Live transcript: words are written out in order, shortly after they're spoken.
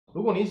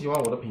如果你喜欢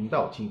我的频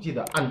道，请记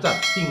得按赞、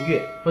订阅、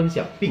分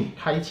享并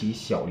开启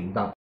小铃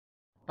铛。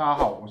大家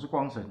好，我是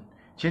光神。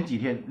前几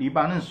天，黎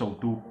巴嫩首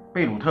都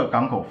贝鲁特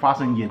港口发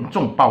生严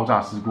重爆炸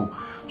事故，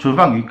存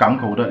放于港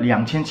口的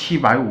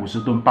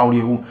2750吨爆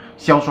裂物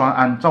硝酸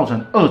铵造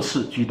成2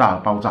次巨大的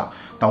爆炸，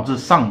导致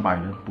上百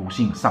人不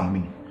幸丧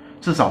命，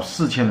至少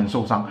4000人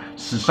受伤，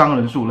死伤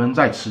人数仍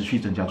在持续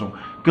增加中。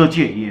各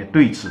界也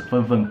对此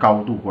纷纷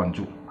高度关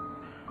注。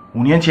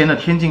5年前的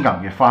天津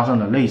港也发生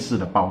了类似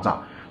的爆炸，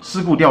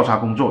事故调查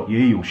工作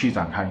也有序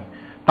展开，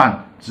但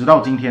直到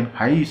今天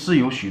还是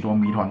有许多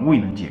谜团未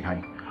能解开。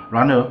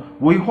然而，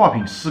危化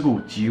品事故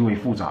极为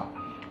复杂，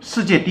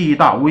世界第一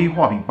大危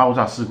化品爆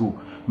炸事故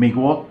——美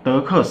国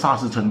德克萨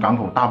斯城港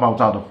口大爆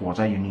炸的火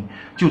灾原因，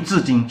就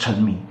至今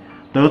成谜。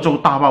德州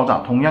大爆炸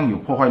同样有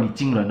破坏力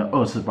惊人的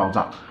2次爆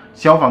炸，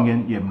消防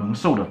员也蒙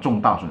受了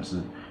重大损失。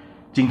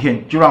今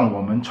天就让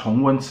我们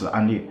重温此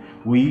案例，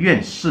惟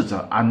愿逝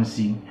者安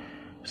息，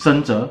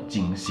生者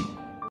警醒。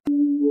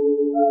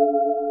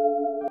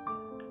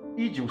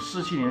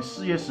1947年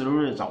4月16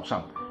日早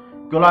上，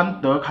格兰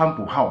德康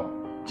普号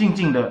静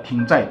静地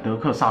停在德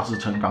克萨斯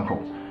城港口，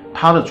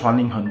它的船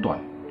龄很短，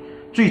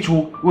最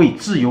初为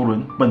自由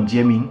轮本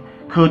杰明·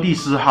柯蒂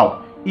斯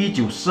号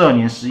1942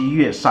年11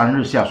月3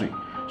日下水，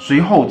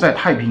随后在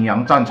太平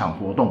洋战场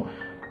活动。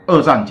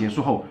2战结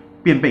束后，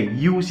便被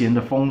悠闲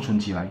地封存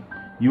起来。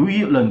由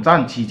于冷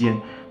战期间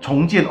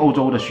重建欧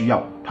洲的需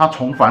要，他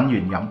重返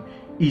远洋。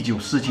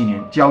1947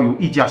年交由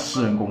一家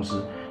私人公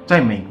司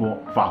在美国、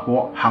法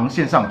国航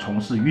线上从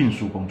事运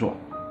输工作。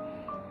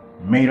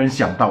没人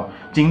想到，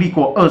经历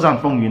过2战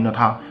风云的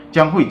他，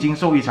将会经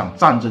受一场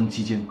战争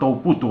期间都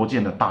不多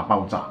见的大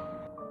爆炸。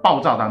爆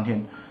炸当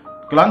天，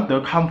格兰德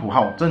康普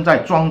号正在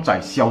装载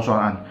硝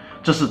酸铵，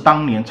这是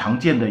当年常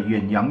见的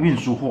远洋运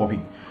输货品，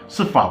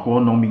是法国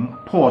农民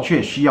迫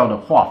切需要的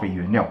化肥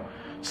原料。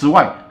此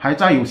外，还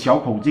载有小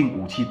口径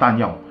武器弹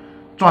药、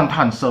钻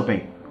探设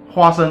备、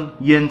花生、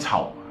烟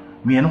草、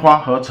棉花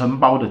和承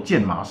包的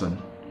箭麻绳。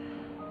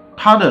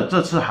他的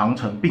这次航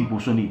程并不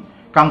顺利，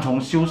刚从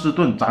休斯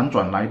顿辗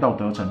转来到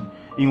德城，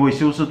因为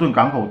休斯顿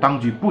港口当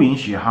局不允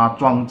许他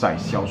装载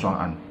硝酸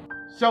铵。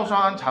硝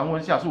酸铵常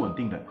温下是稳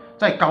定的，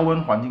在高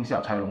温环境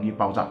下才容易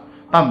爆炸。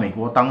但美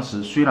国当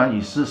时虽然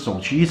已是首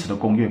屈一指的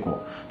工业国，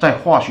在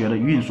化学的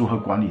运输和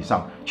管理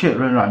上却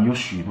仍然有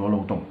许多漏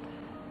洞。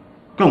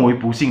更为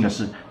不幸的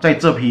是，在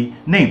这批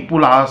内布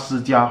拉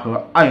斯加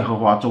和爱荷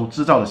华州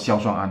制造的硝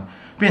酸铵，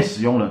便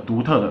使用了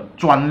独特的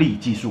专利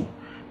技术，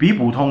比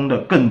普通的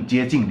更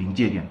接近临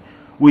界点。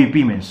为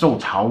避免受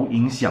潮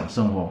影响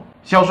生活，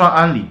硝酸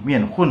铵里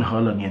面混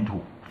合了粘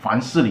土、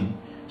凡士林、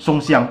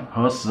松香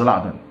和石蜡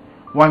等，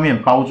外面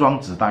包装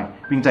纸袋，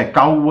并在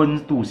高温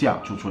度下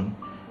储存。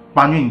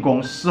搬运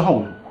工事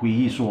后回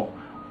忆说，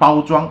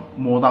包装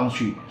摸上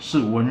去是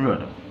温热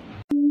的。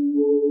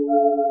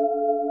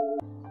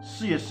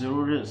4月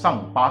16日上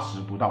午8时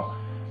不到，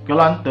格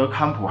兰德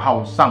康普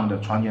号上的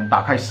船员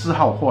打开4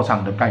号货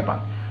舱的盖板，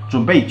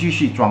准备继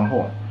续装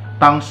货。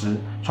当时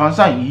船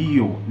上已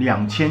有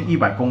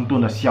2100公吨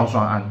的硝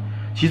酸铵，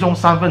其中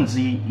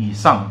1/3以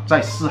上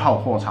在4号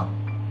货舱。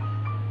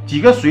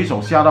几个水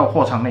手下到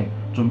货舱内，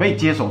准备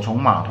接手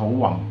从码头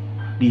往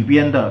里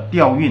边的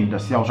调运的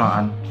硝酸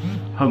铵。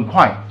很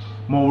快，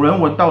某人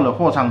闻到了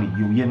货舱里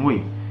有烟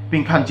味，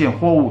并看见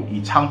货物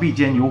已舱壁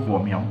间有火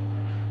苗。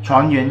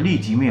船员立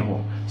即灭火，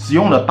使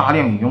用了大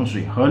量饮用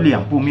水和2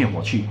部灭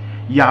火器，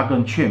压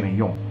根却没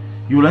用。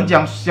有人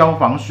将消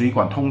防水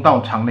管通到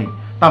舱内，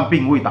但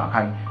并未打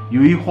开。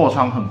由于货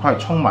舱很快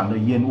充满了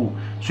烟雾，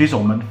水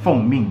手们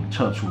奉命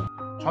撤出。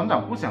船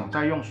长不想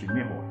再用水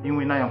灭火，因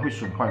为那样会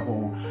损坏货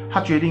物。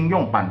他决定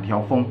用板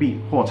条封闭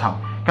货舱，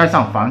盖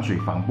上防水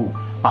帆布，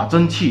把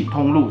蒸汽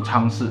通入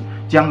舱室，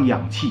将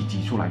氧气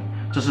挤出来。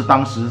这是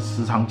当时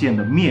时常见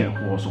的灭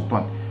火手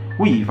段。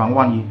为以防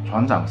万一，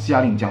船长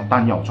下令将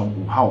弹药从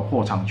5号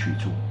货舱取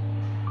出。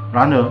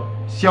然而，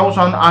硝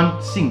酸铵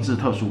性质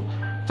特殊，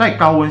在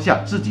高温下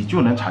自己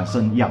就能产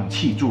生氧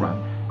气助燃。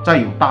在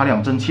有大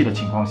量蒸汽的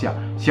情况下，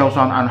硝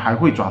酸铵还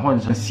会转换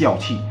成笑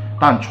气，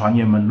但船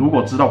员们如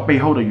果知道背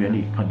后的原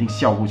理，肯定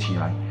笑不起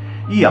来。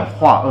1氧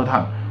化二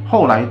碳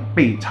后来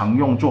被常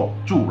用作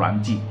助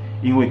燃剂，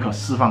因为可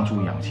释放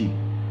出氧气。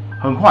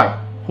很快，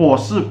火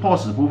势迫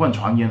使部分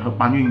船员和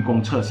搬运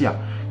工撤下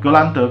格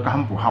兰德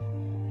康普号。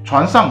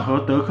船上和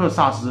德克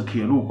萨斯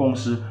铁路公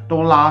司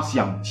都拉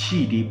响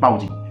汽笛报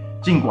警，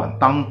尽管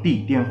当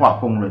地电话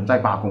工人在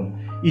罢工，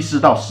意识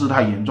到事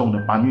态严重的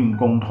搬运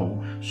工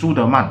头苏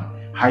德曼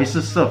还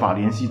是设法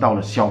联系到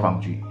了消防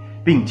局，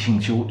并请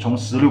求从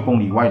16公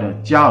里外的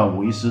加尔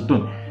维斯顿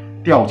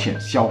调遣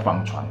消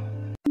防船。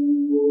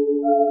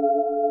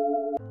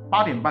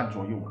8点半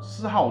左右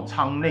，4号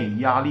舱内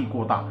压力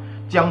过大，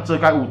将遮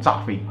盖物炸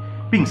飞，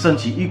并升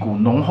起一股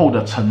浓厚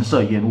的橙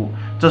色烟雾，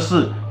这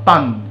是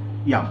氮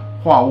氧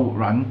化物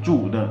燃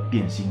注的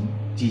典型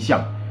迹象。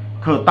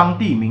可当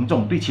地民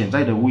众对潜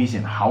在的危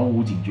险毫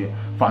无警觉，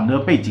反而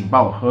被警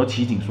报和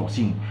骑警所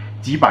吸引，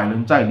几百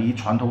人在离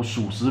船头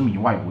数十米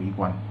外围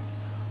观。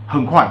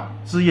很快，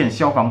支援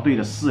消防队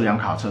的4辆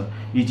卡车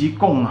以及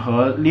共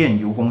和炼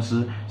油公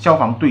司消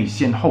防队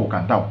先后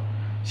赶到。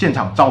现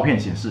场照片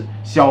显示，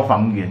消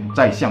防员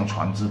在向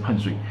船只喷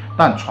水，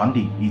但船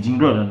底已经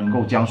热得能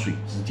够将水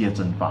直接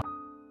蒸发。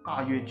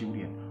大约9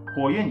点，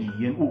火焰与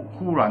烟雾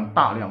忽然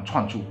大量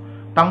窜出。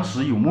当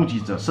时有目击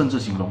者甚至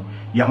形容，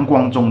阳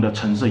光中的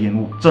橙色烟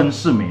雾真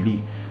是美丽。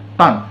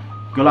但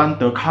格兰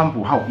德康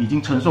普号已经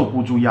承受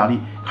不住压力，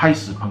开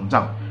始膨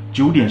胀。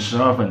9点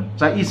12分，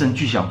在一声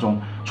巨响中，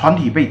船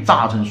体被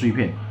炸成碎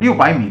片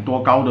，600米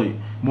多高的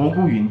蘑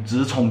菇云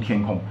直冲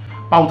天空。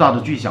爆炸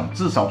的巨响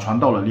至少传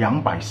到了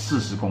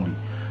240公里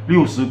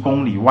，60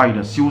公里外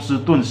的休斯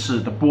顿市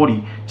的玻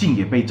璃竟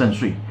也被震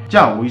碎。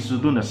加尔维斯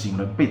顿的行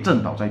人被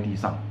震倒在地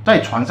上，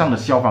在船上的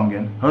消防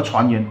员和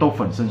船员都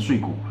粉身碎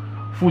骨。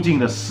附近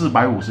的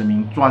450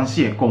名装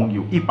卸工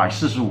有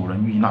145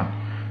人遇难。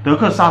德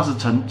克萨斯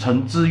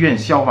城志愿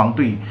消防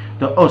队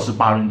的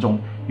28人中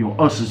有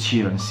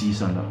27人牺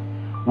牲了。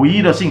唯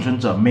一的幸存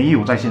者没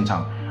有在现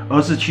场，而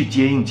是去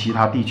接应其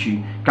他地区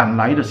赶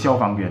来的消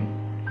防员。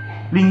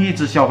另一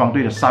支消防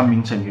队的3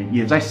名成员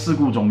也在事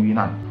故中遇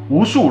难。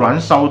无数燃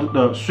烧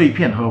的碎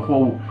片和货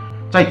物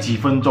在几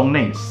分钟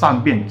内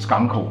散遍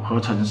港口和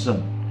城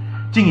镇，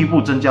进一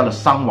步增加了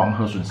伤亡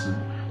和损失，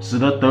使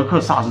得德克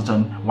萨斯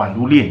城宛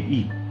如炼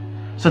狱。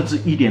甚至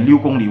 1.6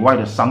公里外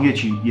的商业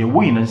区也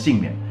未能幸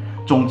免，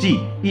总计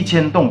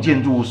1000栋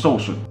建筑物受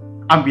损，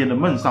岸边的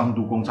焖桑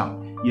都工厂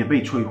也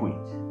被摧毁。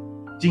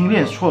精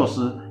炼措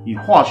施以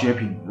化学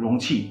品容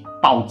器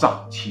爆炸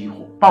起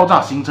火，爆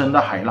炸形成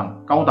的海浪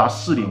高达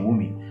4.5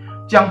米，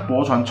将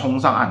驳船冲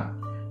上岸，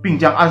并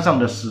将岸上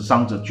的死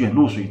伤者卷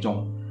入水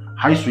中。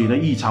海水的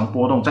异常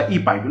波动在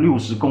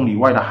160公里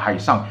外的海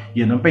上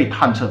也能被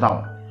探测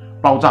到。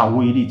爆炸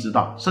威力之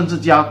大，甚至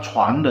将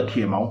船的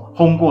铁锚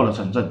轰过了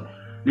城镇。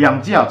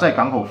2架在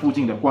港口附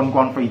近的观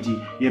光飞机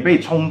也被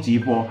冲击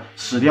波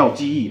始料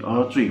机翼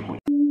而坠毁。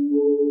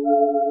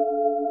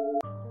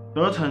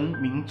德城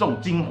民众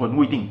惊魂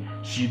未定，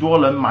许多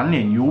人满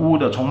脸油污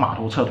地从码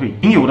头撤退。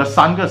仅有的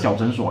3个小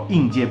诊所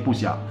应接不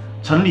暇，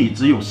城里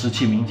只有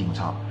17名警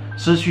察，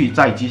失去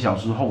在几小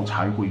时后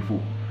才恢复。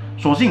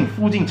所幸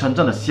附近城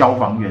镇的消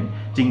防员、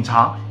警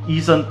察、医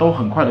生都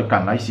很快地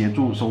赶来协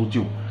助搜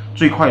救，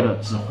最快的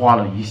只花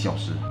了1小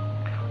时。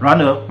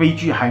然而悲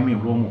剧还没有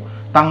落幕，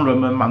当人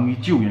们忙于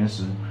救援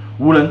时，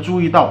无人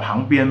注意到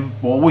旁边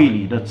泊位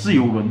里的自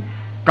由轮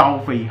高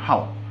飞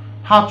号。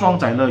它装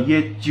载了约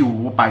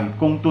900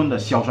公吨的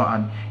硝酸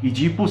铵以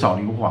及不少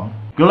硫磺。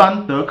格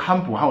兰德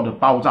康普号的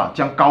爆炸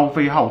将高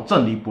飞号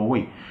震离泊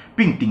位，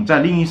并顶在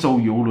另一艘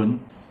油轮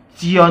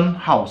基恩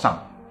号上。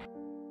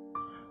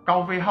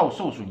高飞号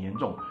受损严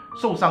重，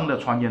受伤的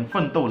船员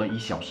奋斗了1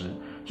小时，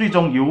最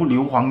终由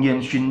硫磺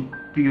烟熏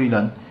逼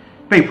人，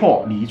被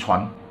迫离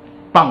船。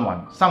傍晚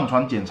上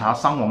船检查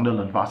伤亡的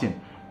人发现，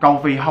高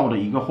飞号的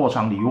一个货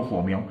舱里有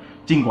火苗。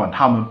尽管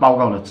他们报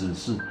告了指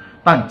示，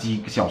但几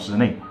个小时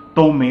内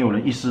都没有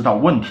人意识到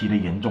问题的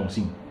严重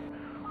性。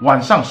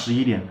晚上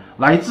11点，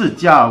来自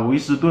加尔维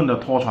斯顿的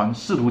拖船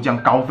试图将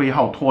高飞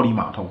号脱离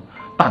码头，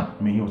但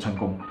没有成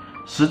功。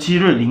17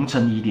日凌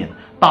晨1点，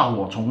大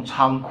火从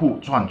仓库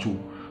窜出，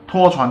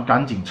拖船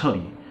赶紧撤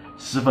离。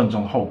10分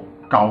钟后，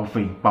高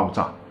飞爆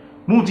炸。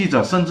目击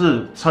者甚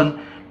至称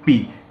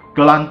比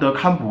格兰德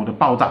康普的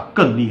爆炸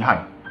更厉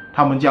害，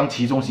他们将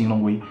其中形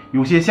容为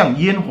有些像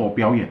烟火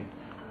表演。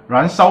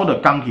燃烧的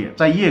钢铁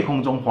在夜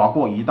空中划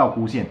过一道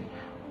弧线，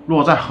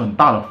落在很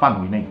大的范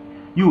围内，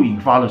又引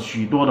发了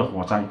许多的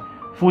火灾。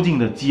附近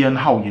的基恩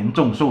号严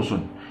重受损，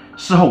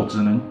事后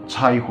只能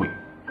拆毁。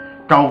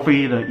高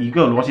飞的一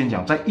个螺旋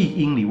桨在1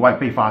英里外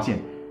被发现，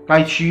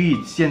该区域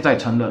现在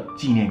成了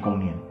纪念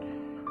公园。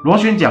螺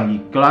旋桨与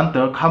格兰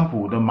德康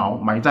普的锚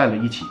埋在了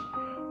一起。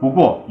不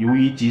过，由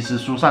于及时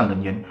疏散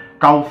人员，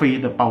高飞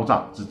的爆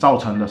炸只造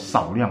成了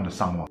少量的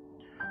伤亡。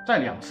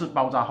在2次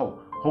爆炸后，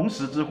红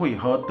十字会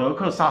和德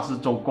克萨斯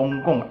州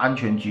公共安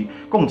全局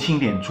共清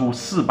点出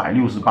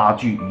468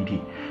具遗体，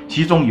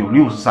其中有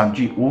63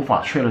具无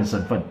法确认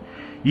身份。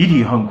遗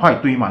体很快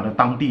堆满了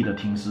当地的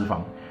停尸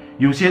房，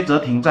有些则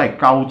停在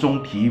高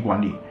中体育馆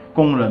里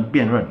供人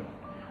辨认。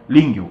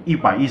另有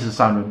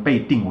113人被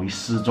定为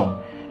失踪，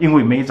因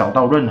为没找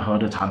到任何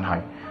的残骸。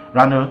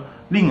然而，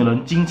令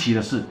人惊奇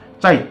的是，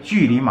在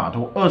距离码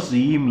头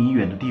21米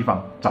远的地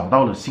方找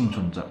到了幸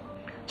存者，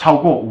超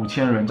过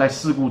5000人在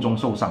事故中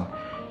受伤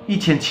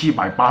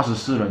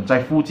，1784人在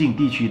附近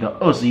地区的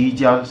21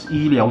家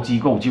医疗机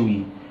构就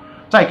医。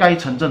在该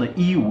城镇的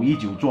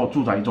1519座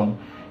住宅中，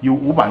有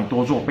500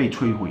多座被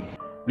摧毁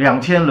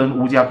，2000人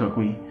无家可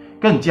归，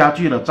更加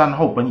剧了战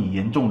后本已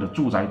严重的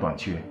住宅短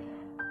缺。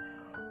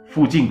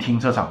附近停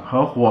车场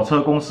和火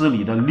车公司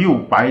里的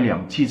600辆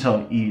汽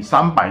车与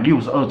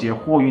362节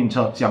货运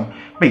车厢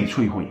被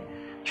摧毁，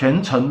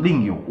全城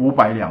另有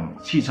500辆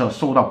汽车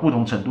受到不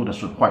同程度的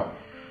损坏，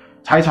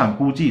财产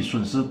估计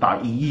损失达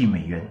1亿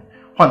美元，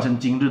换成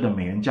今日的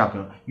美元价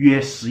格约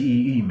11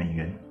亿美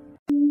元。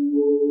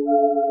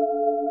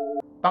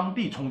当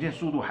地重建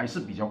速度还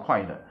是比较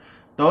快的，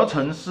德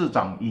城市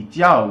长与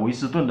加尔维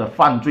斯顿的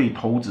犯罪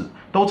头子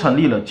都成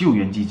立了救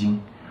援基金。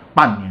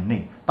半年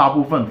内，大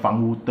部分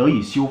房屋得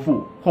以修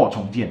复或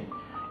重建。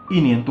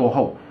1年多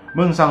后，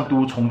孟桑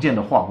都重建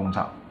的化工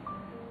厂。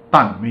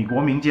但美国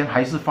民间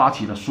还是发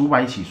起了数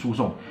百起诉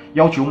讼，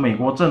要求美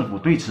国政府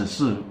对此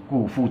事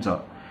故负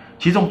责。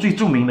其中最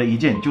著名的一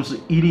件就是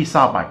伊丽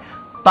莎白·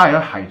戴尔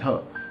海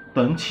特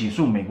等起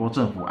诉美国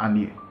政府案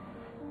例，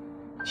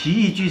其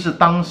依据是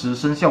当时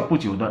生效不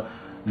久的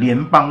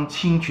联邦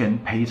侵权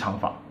赔偿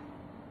法。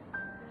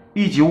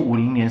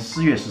1950年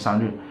4月13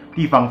日，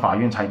地方法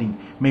院裁定，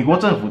美国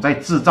政府在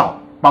制造、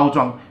包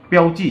装、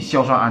标记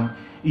硝酸铵，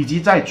以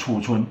及在储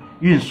存、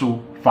运输、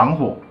防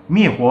火、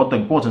灭火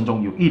等过程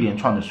中有一连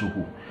串的疏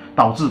忽，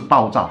导致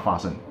爆炸发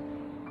生。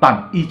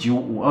但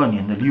1952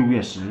年的6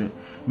月10日，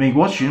美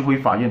国巡回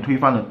法院推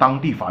翻了当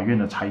地法院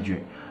的裁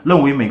决，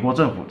认为美国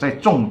政府在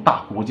重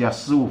大国家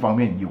事务方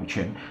面有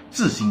权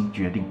自行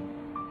决定。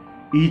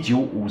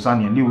1953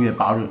年6月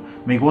8日，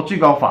美国最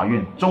高法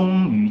院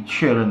终于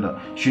确认了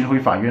巡回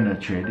法院的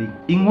决定，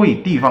因为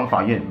地方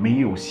法院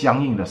没有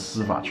相应的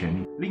司法权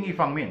利。另一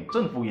方面，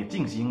政府也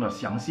进行了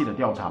详细的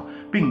调查，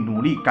并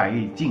努力改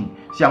进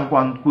相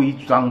关规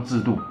章制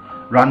度。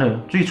然而，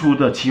最初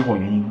的起火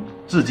原因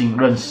至今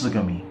仍是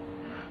个谜。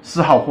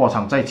4号货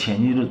场在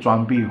前一日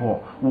装备货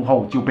物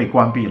后就被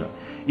关闭了，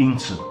因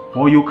此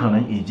火有可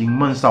能已经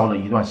闷烧了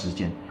一段时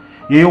间，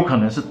也有可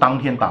能是当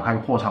天打开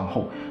货场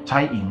后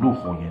才引入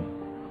火源。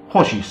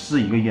或许是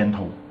一个烟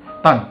头，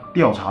但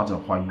调查者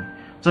怀疑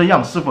这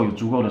样是否有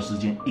足够的时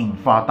间引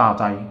发大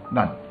灾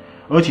难，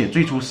而且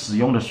最初使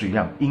用的水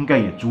量应该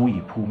也足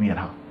以扑灭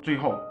它。最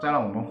后，再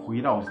让我们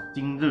回到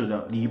今日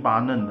的黎巴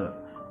嫩的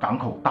港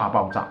口大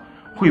爆炸，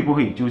会不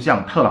会就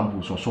像特朗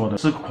普所说的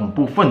是恐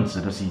怖分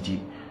子的袭击？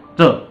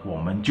这我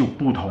们就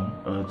不得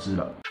而知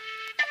了。